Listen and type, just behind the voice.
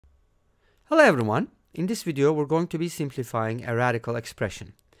Hello everyone. In this video we're going to be simplifying a radical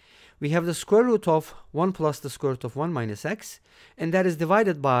expression. We have the square root of 1 plus the square root of 1 minus x, and that is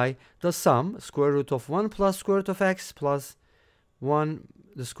divided by the sum square root of 1 plus square root of x plus 1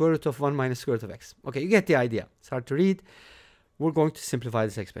 the square root of 1 minus square root of x. Okay, you get the idea. It's hard to read. We're going to simplify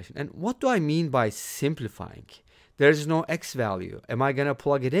this expression. And what do I mean by simplifying? There's no x value. Am I going to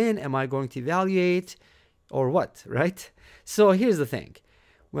plug it in? Am I going to evaluate? Or what, right? So here's the thing.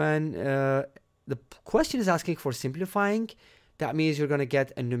 When the question is asking for simplifying, that means you're going to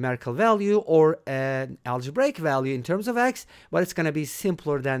get a numerical value or an algebraic value in terms of x, but it's going to be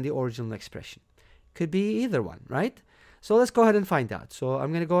simpler than the original expression. Could be either one, right? So let's go ahead and find out. So I'm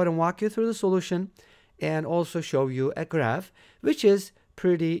going to go ahead and walk you through the solution and also show you a graph, which is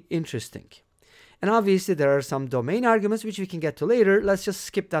pretty interesting. And obviously there are some domain arguments which we can get to later. Let's just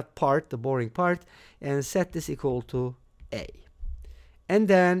skip that part, the boring part, and set this equal to a. And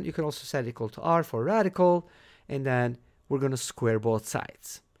then you can also set it equal to r for radical, and then we're going to square both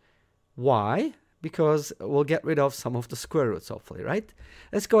sides. Why? Because we'll get rid of some of the square roots, hopefully, right?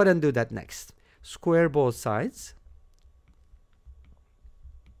 Let's go ahead and do that next. Square both sides.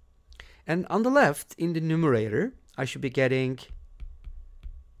 And on the left, in the numerator, I should be getting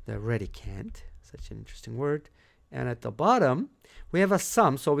the radicand, such an interesting word. And at the bottom, we have a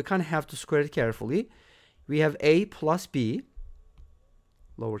sum, so we kind of have to square it carefully. We have a plus b,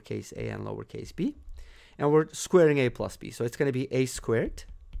 lowercase a and lowercase b, and we're squaring a plus b, so it's going to be a squared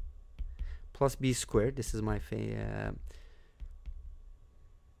plus b squared. This is my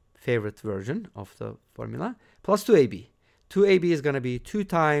favorite version of the formula, plus 2ab. 2ab is going to be 2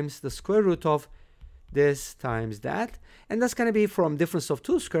 times the square root of this times that, and that's going to be from difference of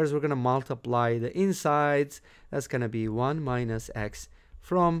two squares. We're going to multiply the insides. That's going to be 1 minus x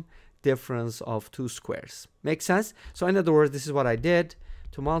from difference of two squares. Make sense? So in other words, this is what I did.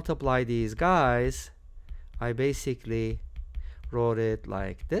 To multiply these guys, I basically wrote it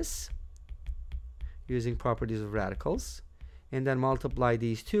like this, using properties of radicals, and then multiply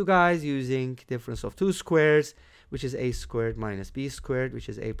these two guys using difference of two squares, which is a squared minus b squared, which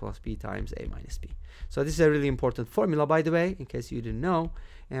is a plus b times a minus b. So this is a really important formula, by the way, in case you didn't know,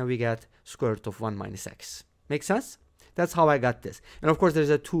 and we get square root of 1 minus x. Make sense? That's how I got this. And of course, there's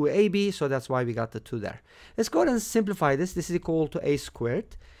a 2ab, so that's why we got the 2 there. Let's go ahead and simplify this. This is equal to a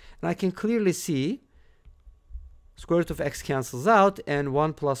squared. And I can clearly see square root of x cancels out, and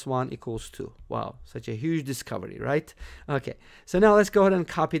 1 plus 1 equals 2. Wow, such a huge discovery, right? Okay, so now let's go ahead and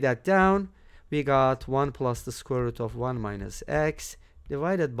copy that down. We got 1 plus the square root of 1 minus x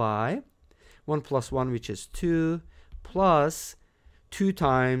divided by 1 plus 1, which is 2, plus 2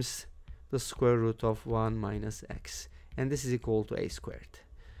 times the square root of 1 minus x. And this is equal to a squared.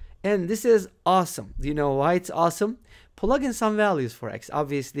 And this is awesome. Do you know why it's awesome? Plug in some values for x.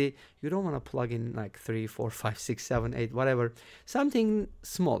 Obviously, you don't want to plug in like 3, 4, 5, 6, 7, 8, whatever. Something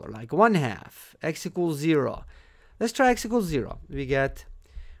smaller, like 1/2. X equals 0. Let's try x equals 0. We get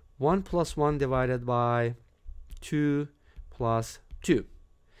 1 plus 1 divided by 2 plus 2.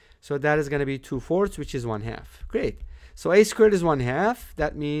 So that is going to be 2/4, which is 1/2. Great. So a squared is 1/2.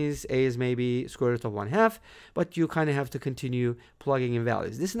 That means a is maybe square root of 1/2, but you kind of have to continue plugging in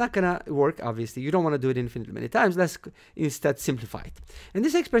values. This is not going to work, obviously. You don't want to do it infinitely many times. Let's instead simplify it. And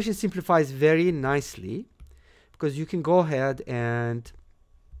this expression simplifies very nicely because you can go ahead and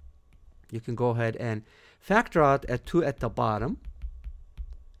factor out a 2 at the bottom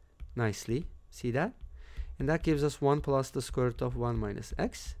nicely. See that? And that gives us 1 plus the square root of 1 minus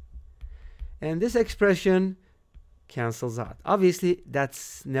x. And this expression cancels out. Obviously,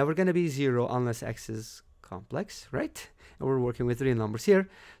 that's never going to be 0 unless x is complex, right? And we're working with real numbers here,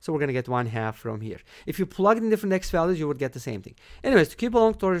 so we're going to get 1/2 from here. If you plug in different x values, you would get the same thing. Anyways, to keep a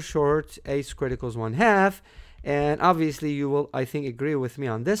long story short, a squared equals 1/2, and obviously you will, I think, agree with me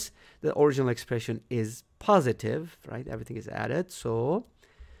on this. The original expression is positive, right? Everything is added, so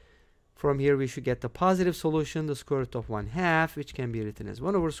from here, we should get the positive solution, the square root of 1/2, which can be written as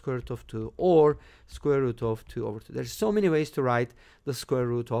 1 over square root of 2 or square root of 2 over 2. There's so many ways to write the square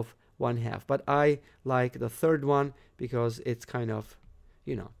root of 1/2, but I like the third one because it's kind of,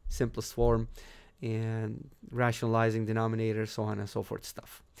 you know, simplest form and rationalizing denominator, so on and so forth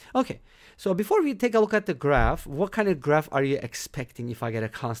stuff. Okay, so before we take a look at the graph, what kind of graph are you expecting if I get a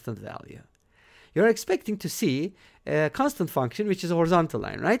constant value? You're expecting to see a constant function, which is a horizontal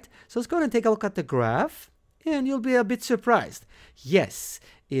line, right? So let's go ahead and take a look at the graph, and you'll be a bit surprised. Yes,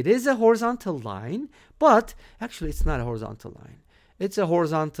 it is a horizontal line, but actually it's not a horizontal line. It's a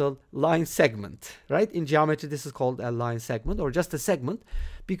horizontal line segment, right? In geometry, this is called a line segment or just a segment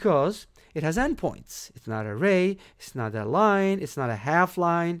because it has endpoints. It's not a ray, it's not a line, it's not a half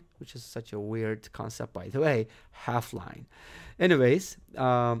line. which is such a weird concept, by the way, half line. Anyways,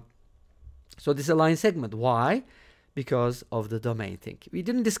 so this is a line segment. Why? Because of the domain thing. We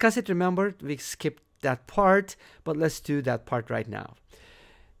didn't discuss it, remember? We skipped that part, but let's do that part right now.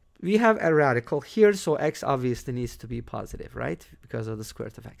 We have a radical here, so x obviously needs to be positive, right? Because of the square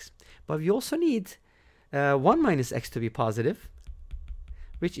root of x. But we also need 1 minus x to be positive,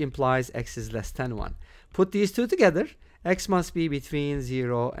 which implies x is less than 1. Put these two together, x must be between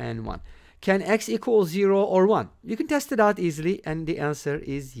 0 and 1. Can x equal 0 or 1? You can test it out easily, and the answer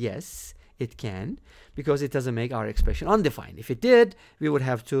is yes, it can, because it doesn't make our expression undefined. If it did, we would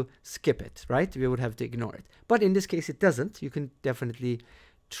have to skip it, right? We would have to ignore it. But in this case, it doesn't. You can definitely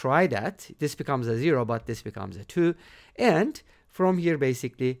try that. This becomes a 0, but this becomes a 2. And from here,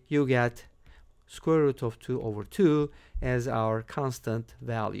 basically, you get square root of 2 over 2 as our constant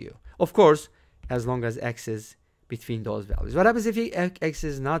value. Of course, as long as x is between those values. What happens if x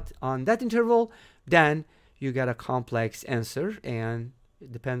is not on that interval? Then you get a complex answer, and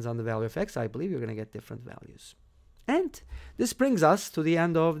it depends on the value of x. I believe you're going to get different values. And this brings us to the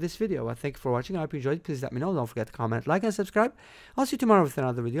end of this video. Well, thank you for watching. I hope you enjoyed. Please let me know. Don't forget to comment, like, and subscribe. I'll see you tomorrow with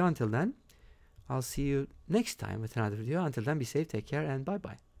another video. Until then, I'll see you next time with another video. Until then, be safe, take care, and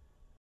bye-bye.